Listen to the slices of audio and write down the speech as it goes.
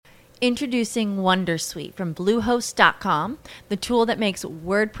Introducing Wondersuite from Bluehost.com, the tool that makes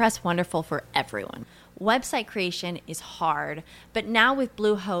WordPress wonderful for everyone. Website creation is hard, but now with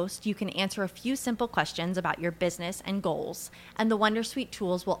Bluehost, you can answer a few simple questions about your business and goals, and the Wondersuite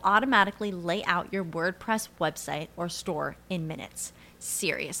tools will automatically lay out your WordPress website or store in minutes.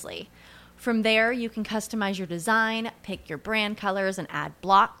 Seriously. From there, you can customize your design, pick your brand colors, and add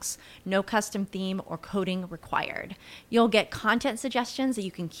blocks. No custom theme or coding required. You'll get content suggestions that you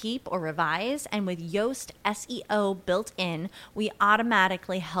can keep or revise, and with Yoast SEO built in, we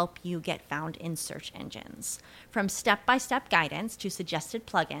automatically help you get found in search engines. From step-by-step guidance to suggested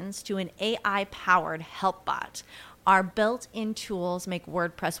plugins to an AI-powered help bot, our built-in tools make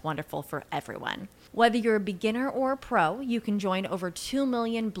WordPress wonderful for everyone. Whether you're a beginner or a pro, you can join over 2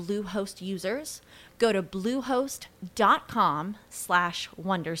 million Bluehost users. Go to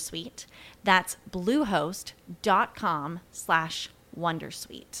bluehost.com/wondersuite. That's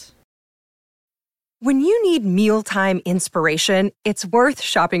bluehost.com/wondersuite. When you need mealtime inspiration, it's worth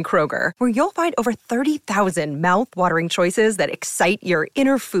shopping Kroger, where you'll find over 30,000 mouth-watering choices that excite your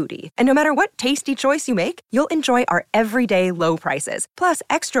inner foodie. And no matter what tasty choice you make, you'll enjoy our everyday low prices, plus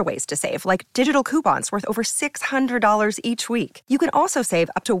extra ways to save, like digital coupons worth over $600 each week. You can also save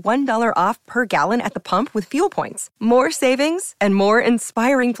up to $1 off per gallon at the pump with fuel points. More savings and more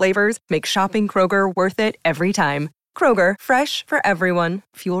inspiring flavors make shopping Kroger worth it every time. Kroger, fresh for everyone.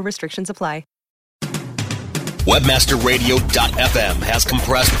 Fuel restrictions apply. Webmasterradio.fm has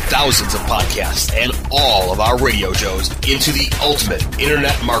compressed thousands of podcasts and all of our radio shows into the ultimate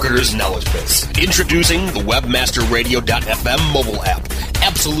internet marketer's knowledge base. Introducing the Webmasterradio.fm mobile app.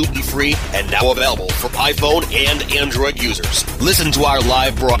 Absolutely free and now available for iPhone and Android users. Listen to our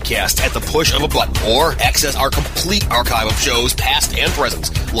live broadcast at the push of a button or access our complete archive of shows past and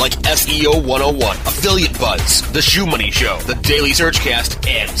present like SEO 101, Affiliate Buzz, The Shoe Money Show, The Daily Searchcast,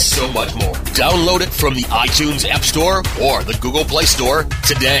 and so much more. Download it from the iTunes App Store or the Google Play Store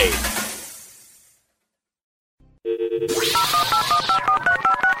today.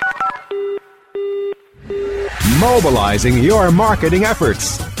 Mobilizing your marketing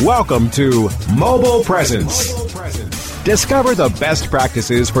efforts. Welcome to Mobile Presence. Discover the best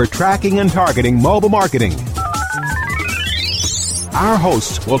practices for tracking and targeting mobile marketing. Our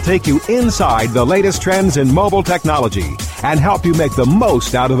hosts will take you inside the latest trends in mobile technology and help you make the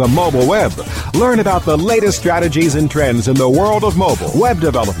most out of the mobile web. Learn about the latest strategies and trends in the world of mobile, web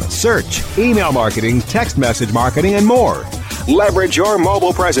development, search, email marketing, text message marketing, and more. Leverage your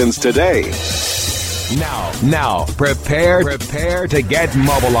mobile presence today. Now, prepare to get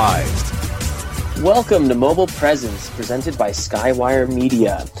mobilized. Welcome to Mobile Presence, presented by Skywire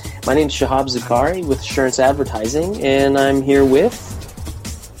Media. My name is Shahab Zakari with Assurance Advertising, and I'm here with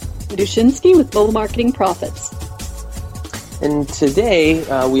Dushinsky with Mobile Marketing Profits. And today,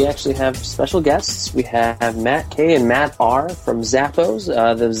 we actually have special guests. We have Matt K. and Matt R. from Zappos,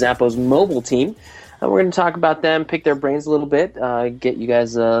 the Zappos mobile team. And we're going to talk about them, pick their brains a little bit, get you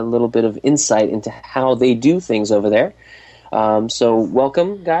guys a little bit of insight into how they do things over there. So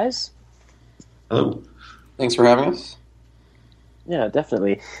welcome, guys. Hello. Thanks for having us. Yeah,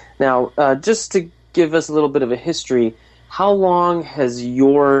 definitely. Now, just to give us a little bit of a history, how long has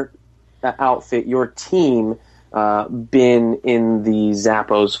your outfit, your team, been in the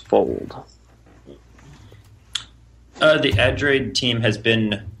Zappos fold? The Android team has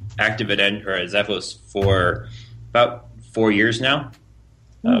been active at Zappos for about 4 years now.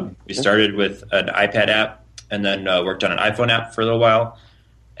 We started with an iPad app and then worked on an iPhone app for a little while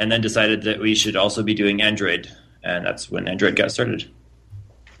and then decided that we should also be doing Android, and that's when Android got started.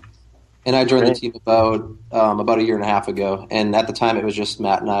 And I joined the team about a year and a half ago, and at the time it was just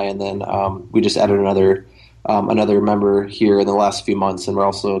Matt and I, and then we just added another member here in the last few months, and we're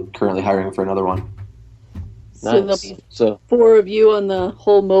also currently hiring for another one. Nice. So there'll be 4 of you on the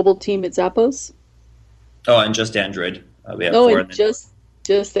whole mobile team at Zappos? Oh, and just Android. We have 4. And just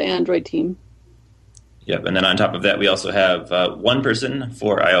the Android team. Yep, and then on top of that, we also have one person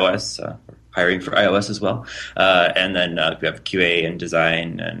for iOS, hiring for iOS as well. And then we have QA and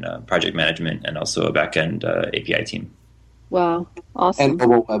design and project management and also a back-end API team. Wow, awesome. And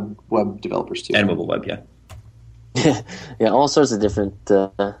mobile web developers too. And mobile web, yeah. Yeah, all sorts of different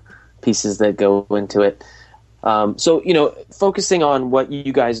pieces that go into it. So, focusing on what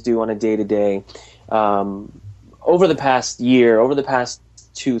you guys do on a day-to-day, over the past year, over the past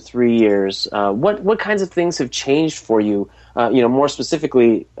 2-3 years, what kinds of things have changed for you? More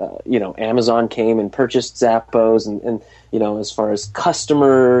specifically, Amazon came and purchased Zappos, and as far as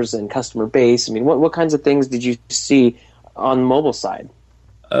customers and customer base, I mean, what kinds of things did you see on the mobile side?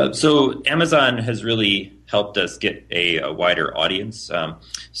 So Amazon has really helped us get a wider audience.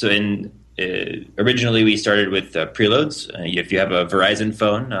 Originally we started with preloads. If you have a Verizon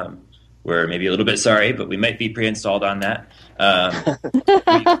phone, we're maybe a little bit sorry, but we might be pre-installed on that.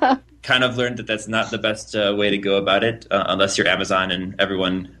 We kind of learned that that's not the best way to go about it, unless you're Amazon and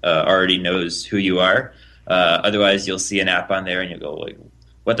everyone already knows who you are. Otherwise, you'll see an app on there and you'll go, like,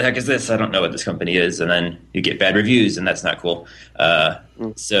 what the heck is this? I don't know what this company is. And then you get bad reviews, and that's not cool.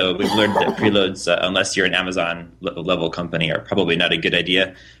 So we've learned that preloads, unless you're an Amazon level company, are probably not a good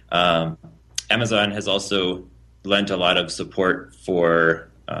idea. Amazon has also lent a lot of support for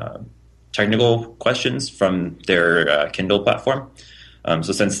technical questions from their Kindle platform.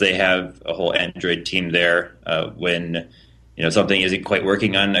 So since they have a whole Android team there, when something isn't quite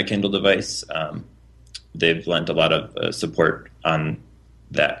working on a Kindle device, they've lent a lot of support on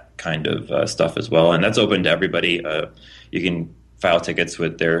that kind of stuff as well, and that's open to everybody. You can file tickets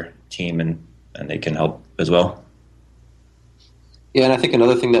with their team, and they can help as well. Yeah, and I think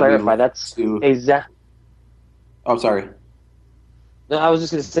another thing that clarify that's Oh, sorry. No, I was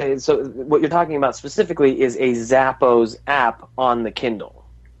just going to say. So what you're talking about specifically is a Zappos app on the Kindle.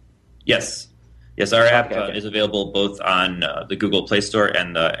 Yes, our app is available both on the Google Play Store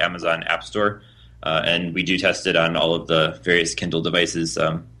and the Amazon App Store. And we do test it on all of the various Kindle devices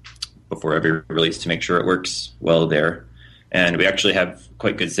before every release to make sure it works well there. And we actually have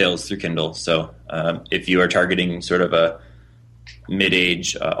quite good sales through Kindle. So if you are targeting sort of a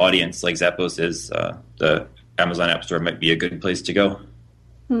mid-age audience like Zappos is, the Amazon App Store might be a good place to go.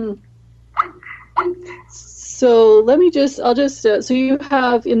 So so you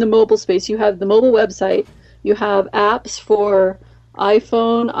have in the mobile space, you have the mobile website, you have apps for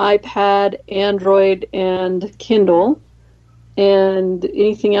iPhone, iPad, Android, and Kindle. And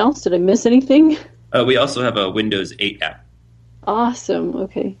anything else? Did I miss anything? We also have a Windows 8 app. Awesome.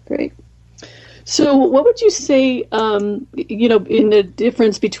 Okay, great. So what would you say, in the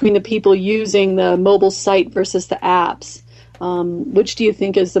difference between the people using the mobile site versus the apps? Which do you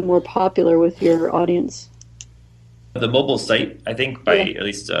think is the more popular with your audience? The mobile site, I think, at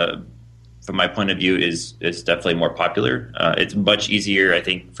least from my point of view, is definitely more popular. It's much easier, I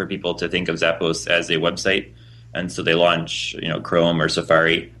think, for people to think of Zappos as a website, and so they launch, Chrome or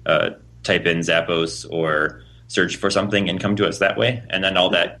Safari, type in Zappos or search for something and come to us that way, and then all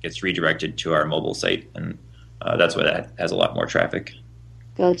that gets redirected to our mobile site, and that's why that has a lot more traffic.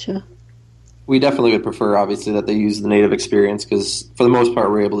 Gotcha. We definitely would prefer, obviously, that they use the native experience because, for the most part,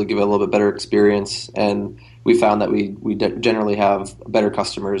 we're able to give a little bit better experience, and we found that we generally have better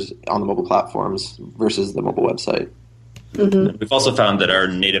customers on the mobile platforms versus the mobile website. Mm-hmm. We've also found that our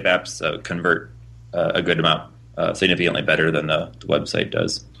native apps convert a good amount, significantly better than the website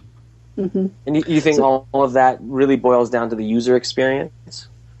does. Mm-hmm. And you think all of that really boils down to the user experience?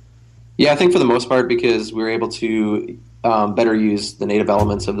 Yeah, I think for the most part, because we're able to better use the native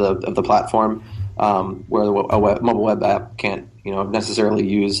elements of the platform, where a mobile web app can't necessarily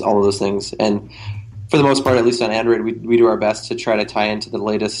use all of those things. And for the most part, at least on Android, we do our best to try to tie into the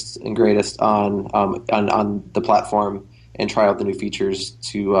latest and greatest on the platform and try out the new features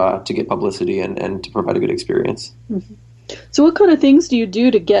to get publicity and to provide a good experience. Mm-hmm. So what kind of things do you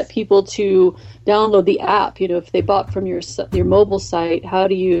do to get people to download the app? If they bought from your mobile site,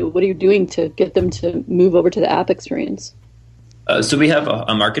 what are you doing to get them to move over to the app experience? So we have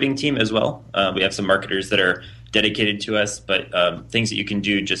a marketing team as well. We have some marketers that are dedicated to us, but things that you can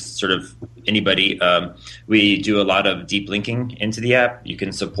do, just sort of anybody. We do a lot of deep linking into the app. You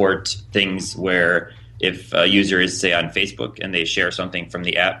can support things where if a user is, say, on Facebook and they share something from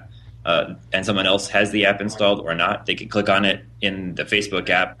the app, and someone else has the app installed or not, they can click on it in the Facebook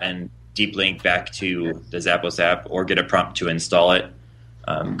app and deep link back to the Zappos app or get a prompt to install it.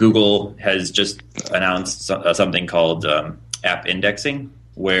 Google has just announced something called app indexing,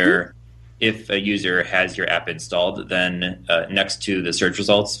 where if a user has your app installed, then next to the search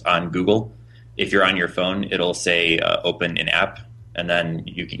results on Google, if you're on your phone, it'll say open an app, and then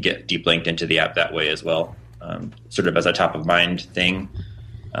you can get deep linked into the app that way as well, sort of as a top of mind thing.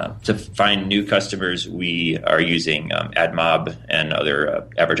 To find new customers, we are using AdMob and other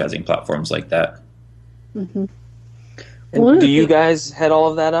advertising platforms like that. Mm-hmm. And do you guys head all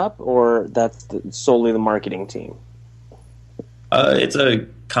of that up, or that's solely the marketing team? It's a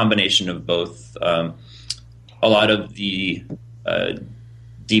combination of both. A lot of the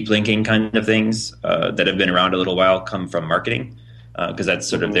deep linking kind of things that have been around a little while come from marketing, because that's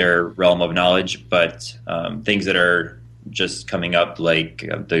sort of their realm of knowledge. But things that are just coming up, like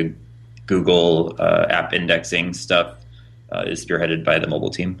the Google app indexing stuff, is spearheaded by the mobile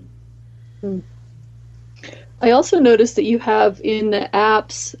team. I also noticed that you have in the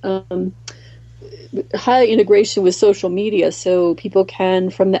apps high integration with social media, so people can,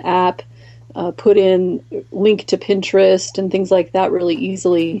 from the app, put in link to Pinterest and things like that really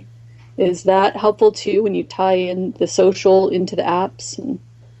easily. Is that helpful too when you tie in the social into the apps?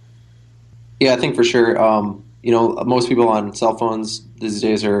 Yeah, I think for sure. Most people on cell phones these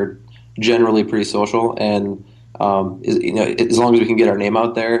days are generally pretty social, and as long as we can get our name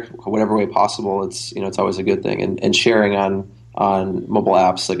out there, whatever way possible, it's always a good thing. And sharing on mobile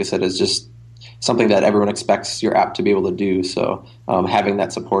apps, like I said, is just something that everyone expects your app to be able to do. So having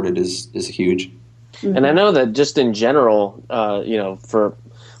that supported is huge. Mm-hmm. And I know that just in general, for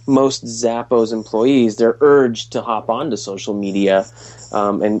most Zappos employees, they're urged to hop onto social media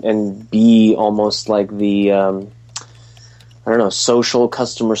and be almost like the social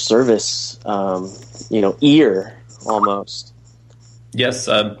customer service ear almost. Yes,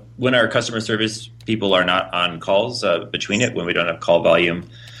 when our customer service people are not on calls between it, when we don't have call volume,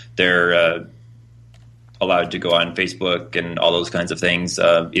 they're allowed to go on Facebook and all those kinds of things,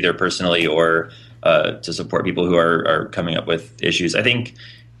 either personally or to support people who are coming up with issues. I think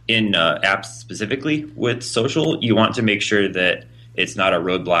in apps specifically with social, you want to make sure that it's not a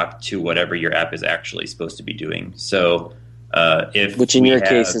roadblock to whatever your app is actually supposed to be doing. So which in your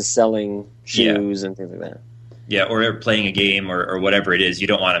case is selling shoes and things like that. Yeah, or playing a game or whatever it is. You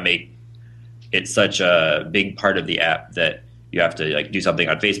don't want to make it such a big part of the app that you have to do something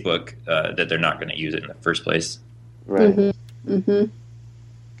on Facebook that they're not going to use it in the first place. Right. Mm-hmm. Mm-hmm.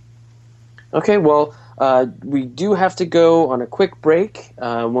 Okay, well, we do have to go on a quick break.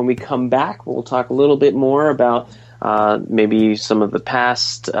 When we come back, we'll talk a little bit more about maybe some of the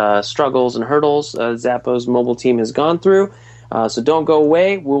past struggles and hurdles Zappos mobile team has gone through. So don't go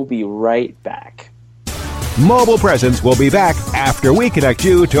away. We'll be right back. Mobile Presence will be back after we connect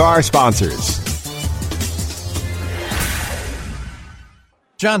you to our sponsors.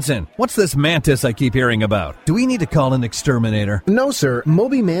 Johnson, what's this Mantis I keep hearing about? Do we need to call an exterminator? No, sir.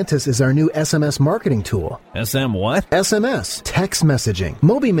 Moby Mantis is our new SMS marketing tool. SM what? SMS, text messaging.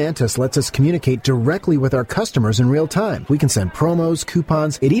 Moby Mantis lets us communicate directly with our customers in real time. We can send promos,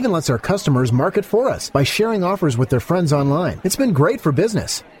 coupons. It even lets our customers market for us by sharing offers with their friends online. It's been great for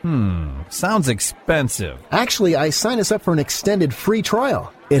business. Sounds expensive. Actually, I signed us up for an extended free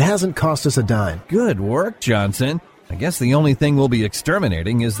trial. It hasn't cost us a dime. Good work, Johnson. I guess the only thing we'll be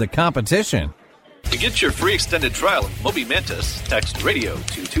exterminating is the competition. To get your free extended trial of Moby Mantis, text radio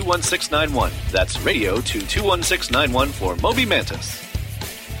to 21691. That's radio to 21691 for Moby Mantis.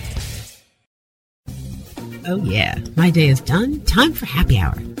 Oh yeah, my day is done. Time for happy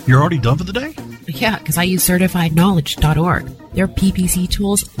hour. You're already done for the day? Yeah, because I use CertifiedKnowledge.org. Their PPC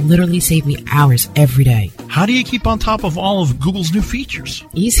tools literally save me hours every day. How do you keep on top of all of Google's new features?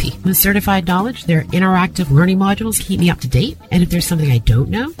 Easy. With Certified Knowledge, their interactive learning modules keep me up to date. And if there's something I don't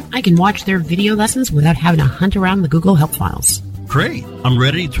know, I can watch their video lessons without having to hunt around the Google Help files. Great. I'm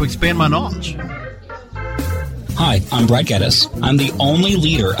ready to expand my knowledge. Hi, I'm Brad Geddes. I'm the only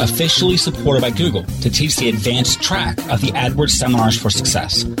leader officially supported by Google to teach the advanced track of the AdWords Seminars for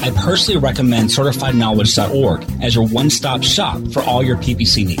Success. I personally recommend CertifiedKnowledge.org as your one-stop shop for all your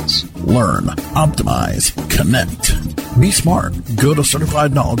PPC needs. Learn, optimize, connect. Be smart. Go to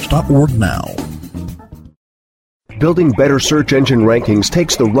CertifiedKnowledge.org now. Building better search engine rankings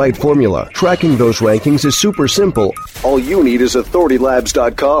takes the right formula. Tracking those rankings is super simple. All you need is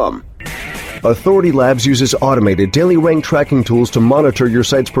AuthorityLabs.com. Authority Labs uses automated daily rank tracking tools to monitor your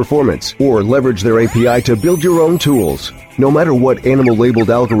site's performance, or leverage their API to build your own tools. No matter what animal-labeled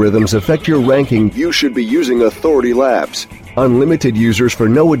algorithms affect your ranking, you should be using Authority Labs. Unlimited users for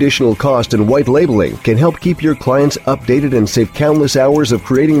no additional cost and white labeling can help keep your clients updated and save countless hours of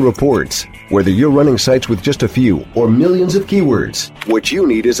creating reports. Whether you're running sites with just a few or millions of keywords, what you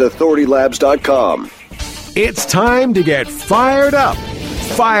need is AuthorityLabs.com. It's time to get fired up.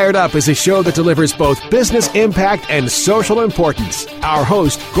 Fired Up is a show that delivers both business impact and social importance. Our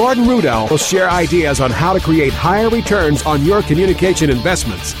host, Gordon Rudell, will share ideas on how to create higher returns on your communication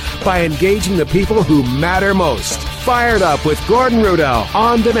investments by engaging the people who matter most. Fired Up with Gordon Rudell,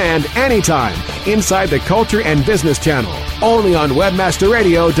 on demand anytime, inside the Culture and Business Channel, only on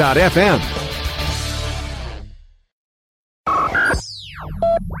WebmasterRadio.fm.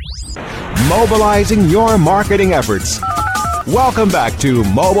 Mobilizing your marketing efforts. Welcome back to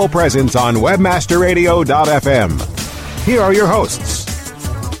Mobile Presence on WebmasterRadio.fm. Here are your hosts.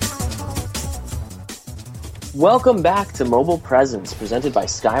 Welcome back to Mobile Presence, presented by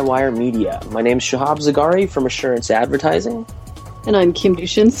Skywire Media. My name is Shahab Zagari from Assurance Advertising. And I'm Kim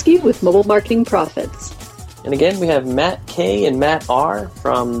Dushinsky with Mobile Marketing Profits. And again, we have Matt K. and Matt R.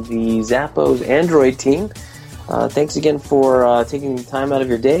 from the Zappos Android team. thanks again for taking the time out of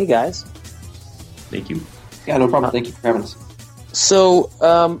your day, guys. Thank you. Yeah, no problem. Thank you for having us. So,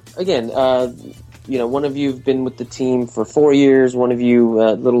 again, one of you have been with the team for 4 years, one of you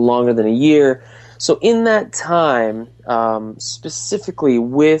a little longer than a year. So in that time, specifically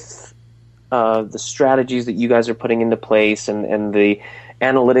with the strategies that you guys are putting into place and the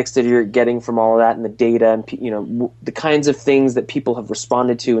analytics that you're getting from all of that and the data and the kinds of things that people have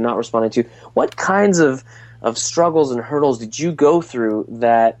responded to and not responded to, what kinds of struggles and hurdles did you go through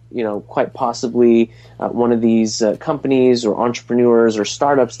that quite possibly one of these companies or entrepreneurs or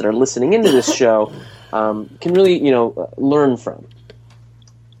startups that are listening into this show can really learn from?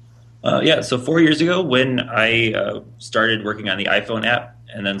 So 4 years ago, when I started working on the iPhone app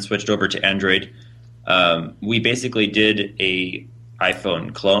and then switched over to Android, we basically did a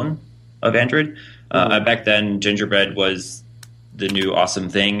iPhone clone of Android. Back then, Gingerbread was the new awesome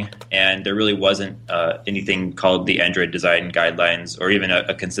thing, and there really wasn't anything called the Android Design Guidelines or even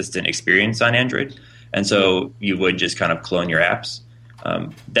a consistent experience on Android. And so you would just kind of clone your apps.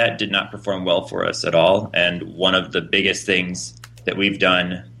 That did not perform well for us at all. And one of the biggest things that we've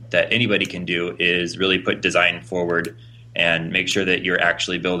done that anybody can do is really put design forward and make sure that you're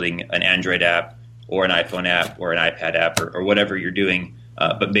actually building an Android app or an iPhone app or an iPad app or whatever you're doing,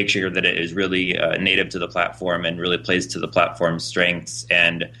 but make sure that it is really native to the platform and really plays to the platform's strengths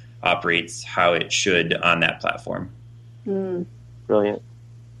and operates how it should on that platform. Brilliant.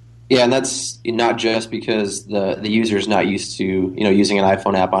 Yeah, and that's not just because the user is not used to using an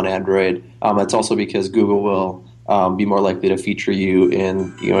iPhone app on Android. It's also because Google will be more likely to feature you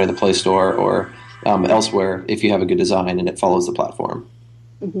in the Play Store or elsewhere if you have a good design and it follows the platform.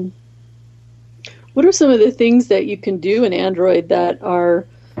 Mm-hmm. What are some of the things that you can do in Android that are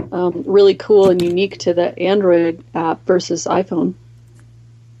really cool and unique to the Android app versus iPhone?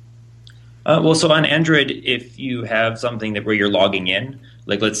 So on Android, if you have something where you're logging in,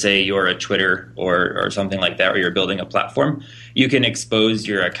 like let's say you're a Twitter or something like that, or you're building a platform, you can expose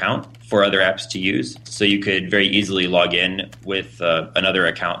your account for other apps to use. So you could very easily log in with another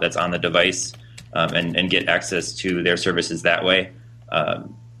account that's on the device and get access to their services that way.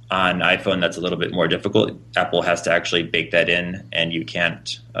 On iPhone, that's a little bit more difficult. Apple has to actually bake that in, and you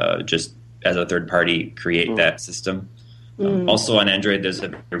can't just as a third party create that system. Also on Android, there's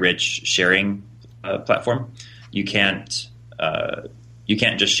a rich sharing platform. You can't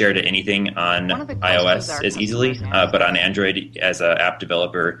just share to anything on iOS as easily, but on Android, as an app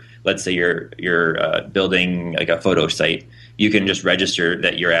developer, let's say you're building like a photo site, you can just register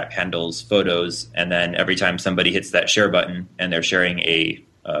that your app handles photos, and then every time somebody hits that share button and they're sharing a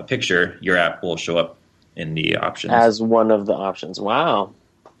picture, your app will show up in the options as one of the options. Wow.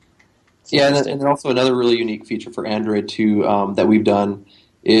 Yeah, and also another really unique feature for Android too that we've done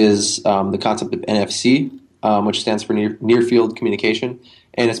is the concept of NFC, which stands for near field communication,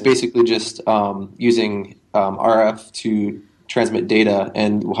 and it's basically just using RF to transmit data.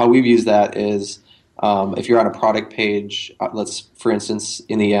 And how we've used that is if you're on a product page, for instance,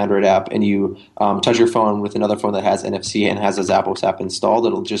 in the Android app, and you touch your phone with another phone that has NFC and has a Zappos app installed,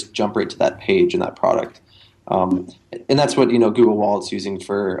 it'll just jump right to that page in that product. And that's what Google Wallet's using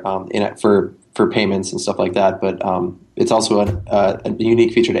for payments and stuff like that. But it's also a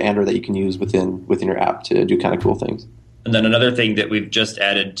unique feature to Android that you can use within your app to do kind of cool things. And then another thing that we've just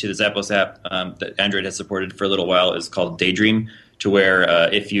added to the Zappos app that Android has supported for a little while is called Daydream, to where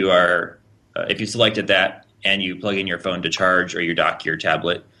if you selected that and you plug in your phone to charge or you dock your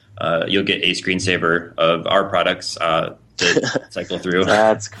tablet, you'll get a screensaver of our products to cycle through.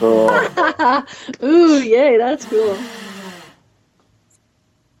 That's cool. Ooh, yay, that's cool.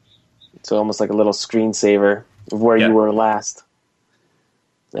 So almost like a little screensaver of where you were last.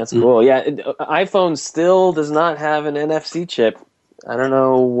 That's cool. Yeah, iPhone still does not have an NFC chip. I don't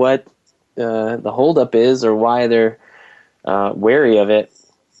know what the holdup is or why they're wary of it.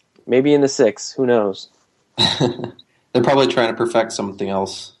 Maybe in the 6. Who knows? They're probably trying to perfect something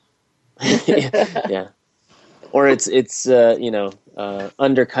else. Yeah. Or it's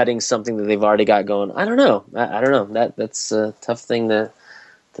undercutting something that they've already got going. I don't know. I don't know. That's a tough thing to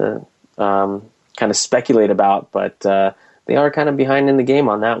kind of speculate about, but they are kind of behind in the game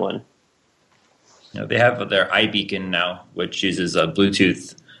on that one. They have their iBeacon now, which uses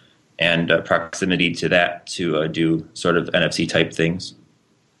Bluetooth and proximity to that to do sort of NFC type things.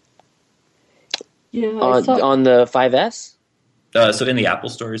 Yeah, on the 5S? So in the Apple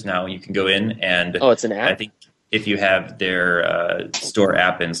stores now, you can go in and... Oh, it's an app? I think if you have their store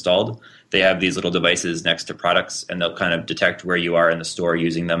app installed, they have these little devices next to products, and they'll kind of detect where you are in the store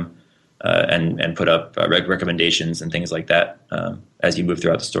using them and put up recommendations and things like that as you move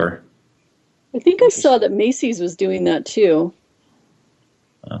throughout the store. I think I saw that Macy's was doing that too.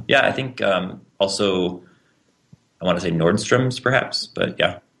 Yeah, I think also I want to say Nordstrom's perhaps, but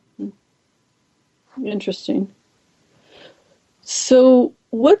yeah. Interesting. So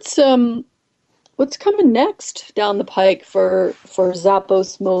what's coming next down the pike for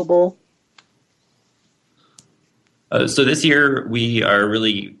Zappos Mobile? So this year we are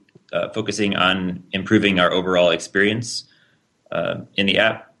really focusing on improving our overall experience in the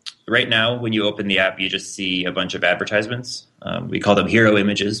app. Right now, when you open the app, you just see a bunch of advertisements. We call them hero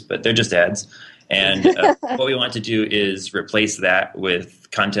images, but they're just ads. And what we want to do is replace that with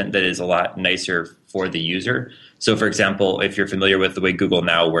content that is a lot nicer for the user. So, for example, if you're familiar with the way Google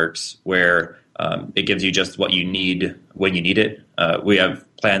Now works, where it gives you just what you need when you need it, we have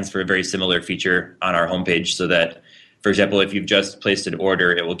plans for a very similar feature on our homepage so that, for example, if you've just placed an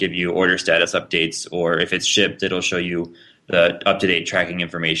order, it will give you order status updates, or if it's shipped, it'll show you the up-to-date tracking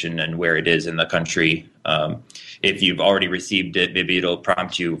information and where it is in the country. If you've already received it, maybe it'll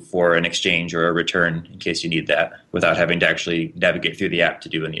prompt you for an exchange or a return in case you need that without having to actually navigate through the app to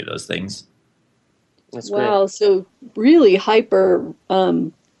do any of those things. That's wow, great. So really hyper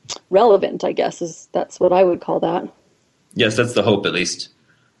relevant, I guess, that's what I would call that. Yes, that's the hope, at least.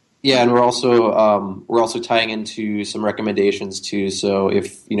 Yeah, and we're also tying into some recommendations too. So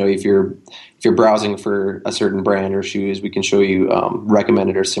if you're browsing for a certain brand or shoes, we can show you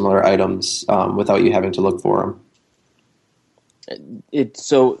recommended or similar items without you having to look for them.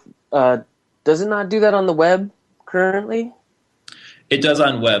 Does it not do that on the web currently? It does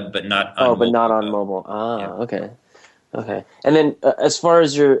on web, but not on mobile. But not on mobile. Yeah. Okay. And then as far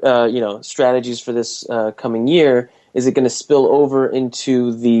as your strategies for this coming year, is it going to spill over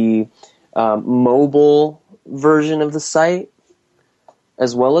into the mobile version of the site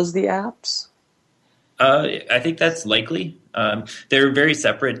as well as the apps? I think that's likely. They're very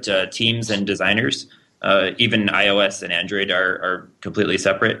separate teams and designers. Even iOS and Android are completely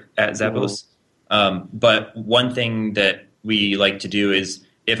separate at Zappos. But one thing that we like to do is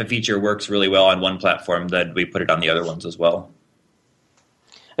if a feature works really well on one platform, then we put it on the other ones as well.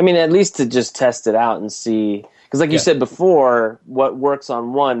 I mean, at least to just test it out and see. Because like you said before, what works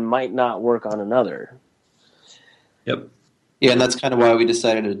on one might not work on another. Yep. Yeah, and that's kind of why we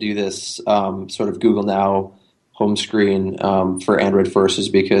decided to do this sort of Google Now home screen for Android first, is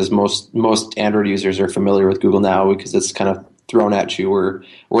because most Android users are familiar with Google Now because it's kind of thrown at you,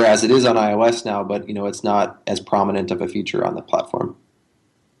 whereas it is on iOS now, but it's not as prominent of a feature on the platform.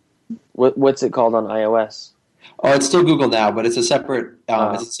 What's it called on iOS? Oh, it's still Google Now, but it's a separate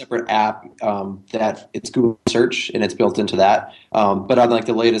it's a separate app that it's Google Search and it's built into that. But on like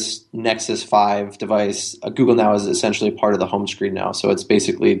the latest Nexus 5 device, Google Now is essentially part of the home screen now. So it's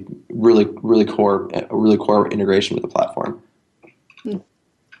basically really core integration with the platform.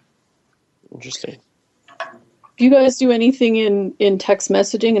 Interesting. Do you guys do anything in text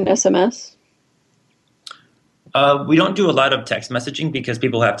messaging and SMS? We don't do a lot of text messaging because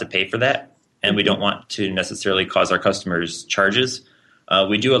people have to pay for that. And we don't want to necessarily cause our customers charges.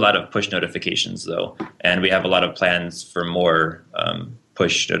 We do a lot of push notifications, though, and we have a lot of plans for more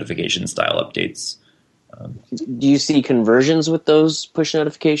push notification style updates. Do you see conversions with those push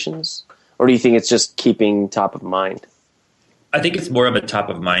notifications, or do you think it's just keeping top of mind? I think it's more of a top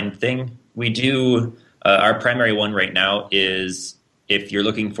of mind thing. We do our primary one right now is if you're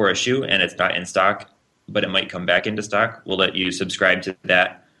looking for a shoe and it's not in stock, but it might come back into stock, we'll let you subscribe to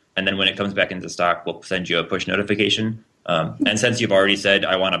that. And then when it comes back into stock, we'll send you a push notification. And since you've already said,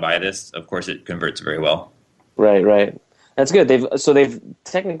 I want to buy this, of course, it converts very well. Right. That's good. They've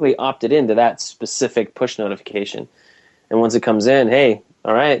technically opted into that specific push notification. And once it comes in, hey,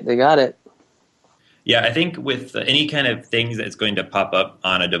 all right, they got it. Yeah, I think with any kind of things that's going to pop up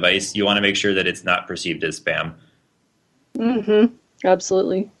on a device, you want to make sure that it's not perceived as spam. Mm-hmm.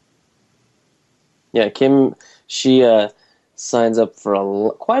 Absolutely. Yeah, Kim, she signs up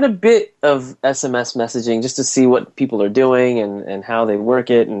for quite a bit of SMS messaging just to see what people are doing and how they work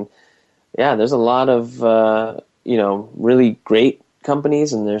it. And yeah, there's a lot of really great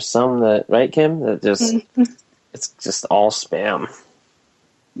companies, and there's some that, right, Kim, that just it's just all spam.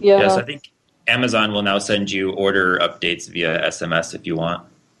 Yeah. Yes, I think Amazon will now send you order updates via SMS if you want.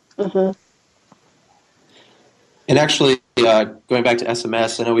 Mm-hmm. And actually, going back to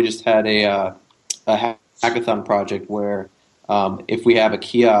SMS, I know we just had a hackathon project where if we have a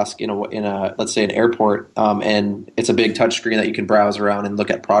kiosk in a let's say an airport, and it's a big touch screen that you can browse around and look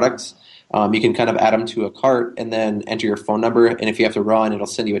at products, you can kind of add them to a cart and then enter your phone number. And if you have to run, it'll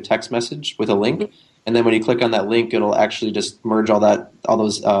send you a text message with a link. And then when you click on that link, it'll actually just merge all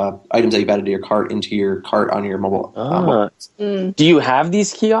those items that you've added to your cart into your cart on your mobile. Do you have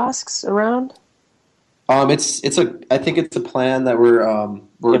these kiosks around? I think it's a plan that we're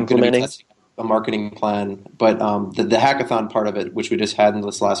going to be testing, a marketing plan. But the hackathon part of it, which we just had in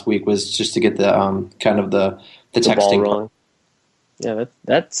this last week, was just to get the kind of the texting ball rolling. Yeah,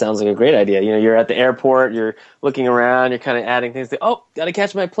 that sounds like a great idea. You're at the airport, you're looking around, you're kind of adding things. Got to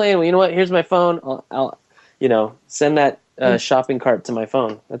catch my plane. Well, you know what? Here's my phone. I'll send that shopping cart to my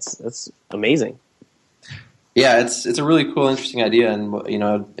phone. That's amazing. Yeah, it's a really cool, interesting idea, and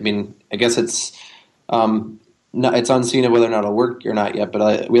I guess it's it's unseen of whether or not it'll work or not yet.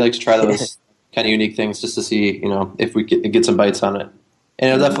 But we like to try those kind of unique things just to see, if we get some bites on it. And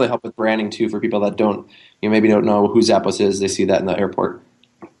it'll definitely help with branding too for people that maybe don't know who Zappos is. They see that in the airport.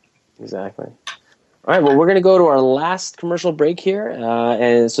 Exactly. All right. Well, we're going to go to our last commercial break here,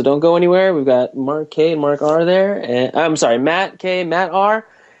 and so don't go anywhere. We've got Mark K and Mark R there, and I'm sorry, Matt K, Matt R.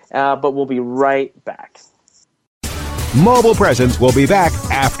 But we'll be right back. Mobile Presence will be back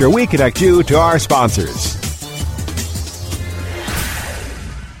after we connect you to our sponsors.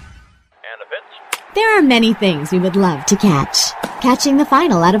 There are many things we would love to catch. Catching the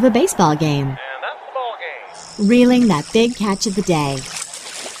final out of a baseball game. And that's the ball game. Reeling that big catch of the day.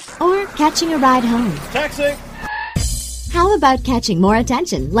 Or catching a ride home. Taxi! How about catching more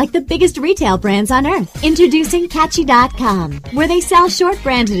attention like the biggest retail brands on earth? Introducing Catchy.com, where they sell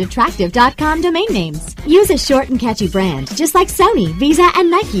short-branded attractive.com domain names. Use a short and catchy brand, just like Sony, Visa, and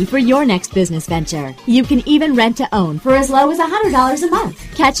Nike for your next business venture. You can even rent to own for as low as $100 a month.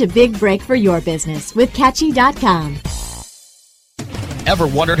 Catch a big break for your business with Catchy.com. Ever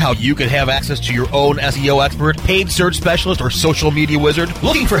wondered how you could have access to your own SEO expert, paid search specialist, or social media wizard?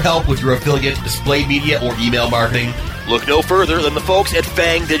 Looking for help with your affiliate, display media, or email marketing? Look no further than the folks at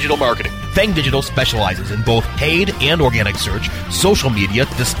Fang Digital Marketing. Fang Digital specializes in both paid and organic search, social media,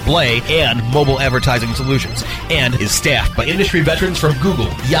 display, and mobile advertising solutions, and is staffed by industry veterans from Google,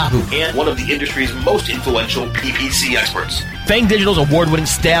 Yahoo, and one of the industry's most influential PPC experts. Fang Digital's award-winning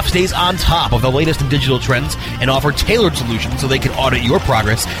staff stays on top of the latest in digital trends and offer tailored solutions so they can audit your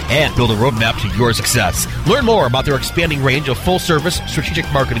progress and build a roadmap to your success. Learn more about their expanding range of full-service strategic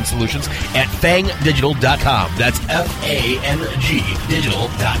marketing solutions at fangdigital.com. That's F-A-N-G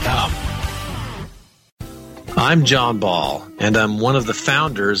digital.com. I'm John Ball, and I'm one of the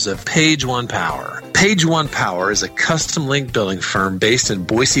founders of Page One Power. Page One Power is a custom link building firm based in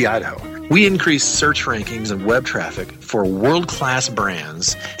Boise, Idaho. We increase search rankings and web traffic for world-class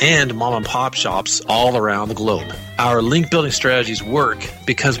brands and mom-and-pop shops all around the globe. Our link building strategies work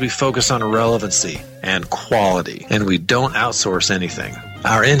because we focus on relevancy and quality, and we don't outsource anything.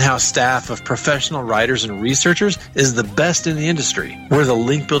 Our in-house staff of professional writers and researchers is the best in the industry. We're the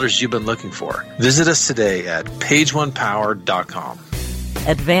link builders you've been looking for. Visit us today at pageonepower.com.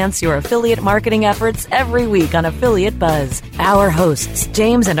 Advance your affiliate marketing efforts every week on Affiliate Buzz. Our hosts,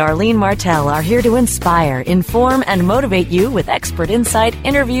 James and Arlene Martell, are here to inspire, inform, and motivate you with expert insight,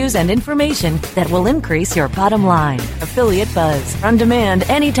 interviews, and information that will increase your bottom line. Affiliate Buzz, on demand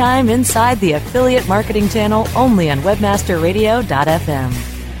anytime inside the Affiliate Marketing Channel, only on webmasterradio.fm.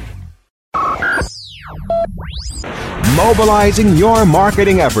 Mobilizing your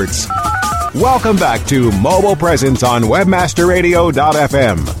marketing efforts. Welcome back to Mobile Presence on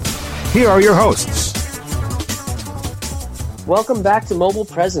webmasterradio.fm. Here are your hosts. Welcome back to Mobile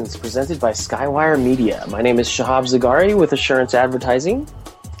Presence, presented by Skywire Media. My name is Shahab Zagari with Assurance Advertising.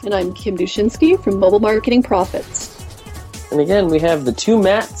 And I'm Kim Dushinsky from Mobile Marketing Profits. And again, we have the two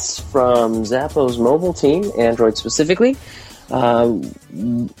Matts from Zappos mobile team, Android specifically.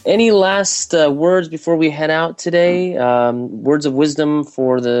 Any last words before we head out today? Words of wisdom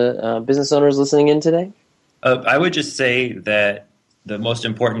for the business owners listening in today? I would just say that the most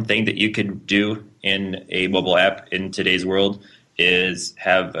important thing that you can do in a mobile app in today's world is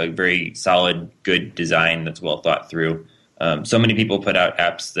have a very solid, good design that's well thought through. So many people put out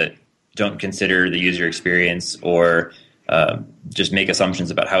apps that don't consider the user experience or just make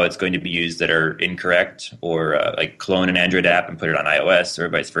assumptions about how it's going to be used that are incorrect, or like clone an Android app and put it on iOS or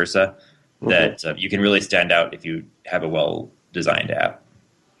vice versa. Mm-hmm. That you can really stand out if you have a well-designed app.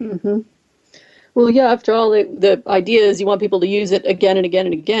 Mm-hmm. Well, yeah, after all, the idea is you want people to use it again and again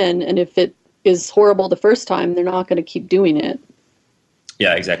and again, and if it is horrible the first time, they're not going to keep doing it.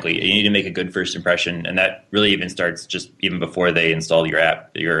 Yeah, exactly. You need to make a good first impression, and that really even starts just even before they install your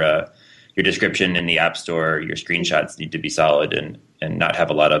app. Your description in the App Store, your screenshots need to be solid and not have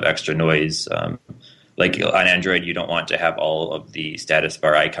a lot of extra noise. Like on Android, you don't want to have all of the status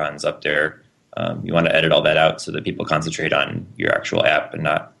bar icons up there. You want to edit all that out so that people concentrate on your actual app and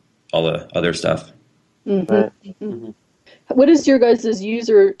not all the other stuff. Mm-hmm. Right. Mm-hmm. What is your guys'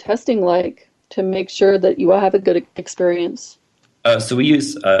 user testing like to make sure that you have a good experience? So we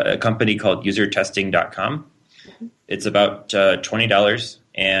use a company called usertesting.com. It's about $20,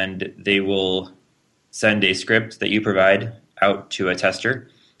 and they will send a script that you provide out to a tester,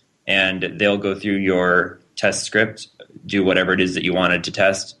 and they'll go through your test script, do whatever it is that you wanted to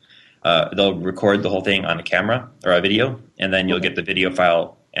test. They'll record the whole thing on a camera or a video, and then you'll get the video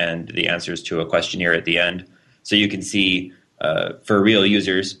file and the answers to a questionnaire at the end. So you can see for real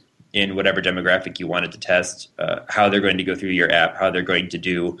users in whatever demographic you wanted to test, how they're going to go through your app, how they're going to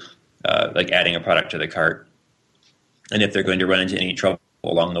do like adding a product to the cart. And if they're going to run into any trouble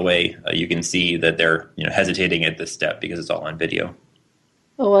along the way, you can see that they're hesitating at this step because it's all on video.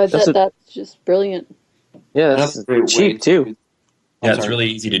 Oh, I bet that's just brilliant. Yeah, that's cheap too. Yeah, it's really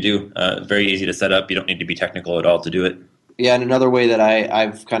easy to do. Very easy to set up. You don't need to be technical at all to do it. Yeah, and another way that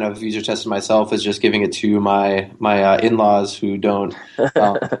I've kind of user tested myself is just giving it to my in-laws who don't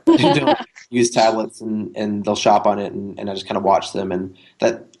use tablets, and they'll shop on it, and I just kind of watch them, and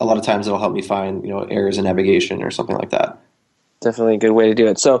that a lot of times it'll help me find errors in navigation or something like that. Definitely a good way to do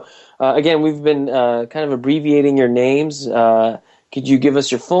it. So again, we've been kind of abbreviating your names. Could you give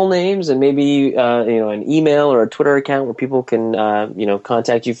us your full names and maybe an email or a Twitter account where people can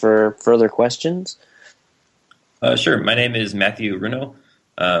contact you for further questions? Sure. My name is Matthew Runo,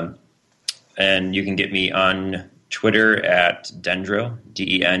 and you can get me on Twitter at Dendro,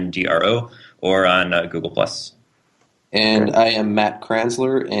 Dendro, or on Google+. And I am Matt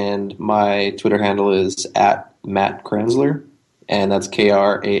Kranzler, and my Twitter handle is at Matt Kranzler, and that's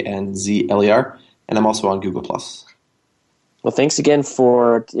Kranzler, and I'm also on Google+. Well, thanks again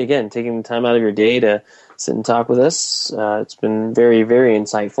for taking the time out of your day to sit and talk with us. It's been very, very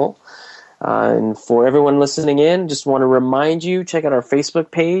insightful. And for everyone listening in, just want to remind you, check out our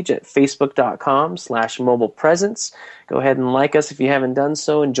Facebook page at facebook.com/mobilepresence. Go ahead and like us if you haven't done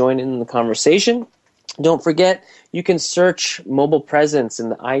so and join in the conversation. Don't forget, you can search Mobile Presence in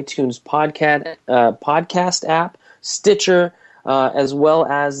the iTunes podcast app, Stitcher, as well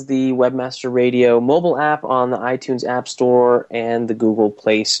as the Webmaster Radio mobile app on the iTunes App Store and the Google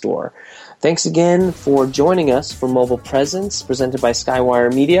Play Store. Thanks again for joining us for Mobile Presence, presented by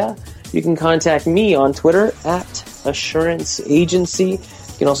Skywire Media. You can contact me on Twitter at Assurance Agency. You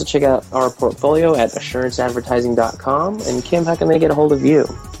can also check out our portfolio at assuranceadvertising.com. And Kim, how can they get a hold of you?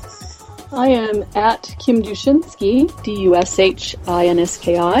 I am at Kim Dushinsky,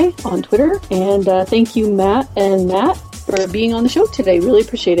 Dushinski, on Twitter. And thank you, Matt and Matt, for being on the show today. Really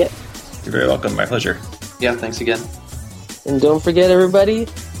appreciate it. You're very welcome. My pleasure. Yeah, thanks again. And don't forget, everybody,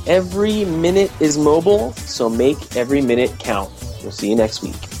 every minute is mobile, so make every minute count. We'll see you next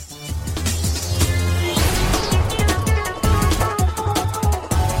week.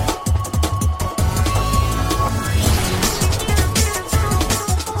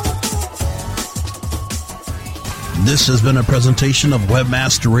 This has been a presentation of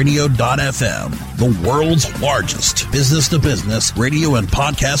WebmasterRadio.fm, the world's largest business-to-business radio and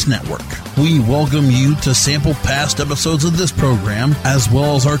podcast network. We welcome you to sample past episodes of this program, as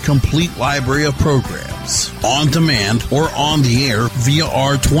well as our complete library of programs, on demand or on the air via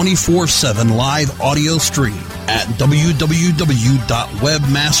our 24/7 live audio stream at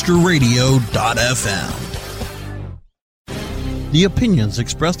www.webmasterradio.fm. The opinions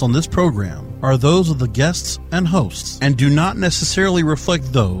expressed on this program are those of the guests and hosts and do not necessarily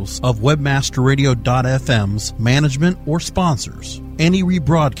reflect those of WebmasterRadio.fm's management or sponsors. Any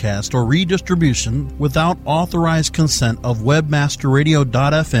rebroadcast or redistribution without authorized consent of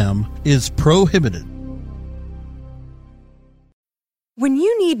WebmasterRadio.fm is prohibited. When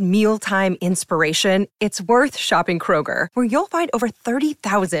you need mealtime inspiration, it's worth shopping Kroger, where you'll find over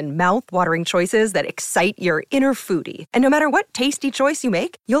 30,000 mouth-watering choices that excite your inner foodie. And no matter what tasty choice you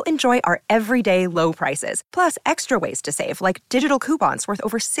make, you'll enjoy our everyday low prices, plus extra ways to save, like digital coupons worth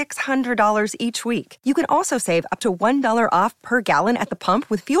over $600 each week. You can also save up to $1 off per gallon at the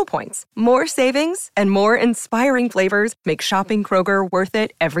pump with fuel points. More savings and more inspiring flavors make shopping Kroger worth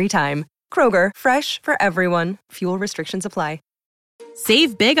it every time. Kroger, fresh for everyone. Fuel restrictions apply.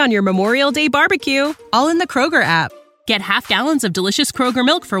 Save big on your Memorial Day barbecue, all in the Kroger app. Get half gallons of delicious Kroger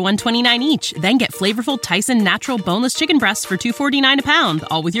milk for $1.29 each. Then get flavorful Tyson natural boneless chicken breasts for $2.49 a pound,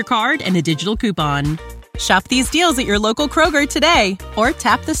 all with your card and a digital coupon. Shop these deals at your local Kroger today, or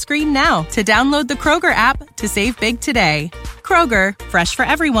tap the screen now to download the Kroger app to save big today. Kroger, fresh for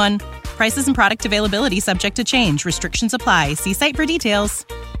everyone. Prices and product availability subject to change. Restrictions apply. See site for details.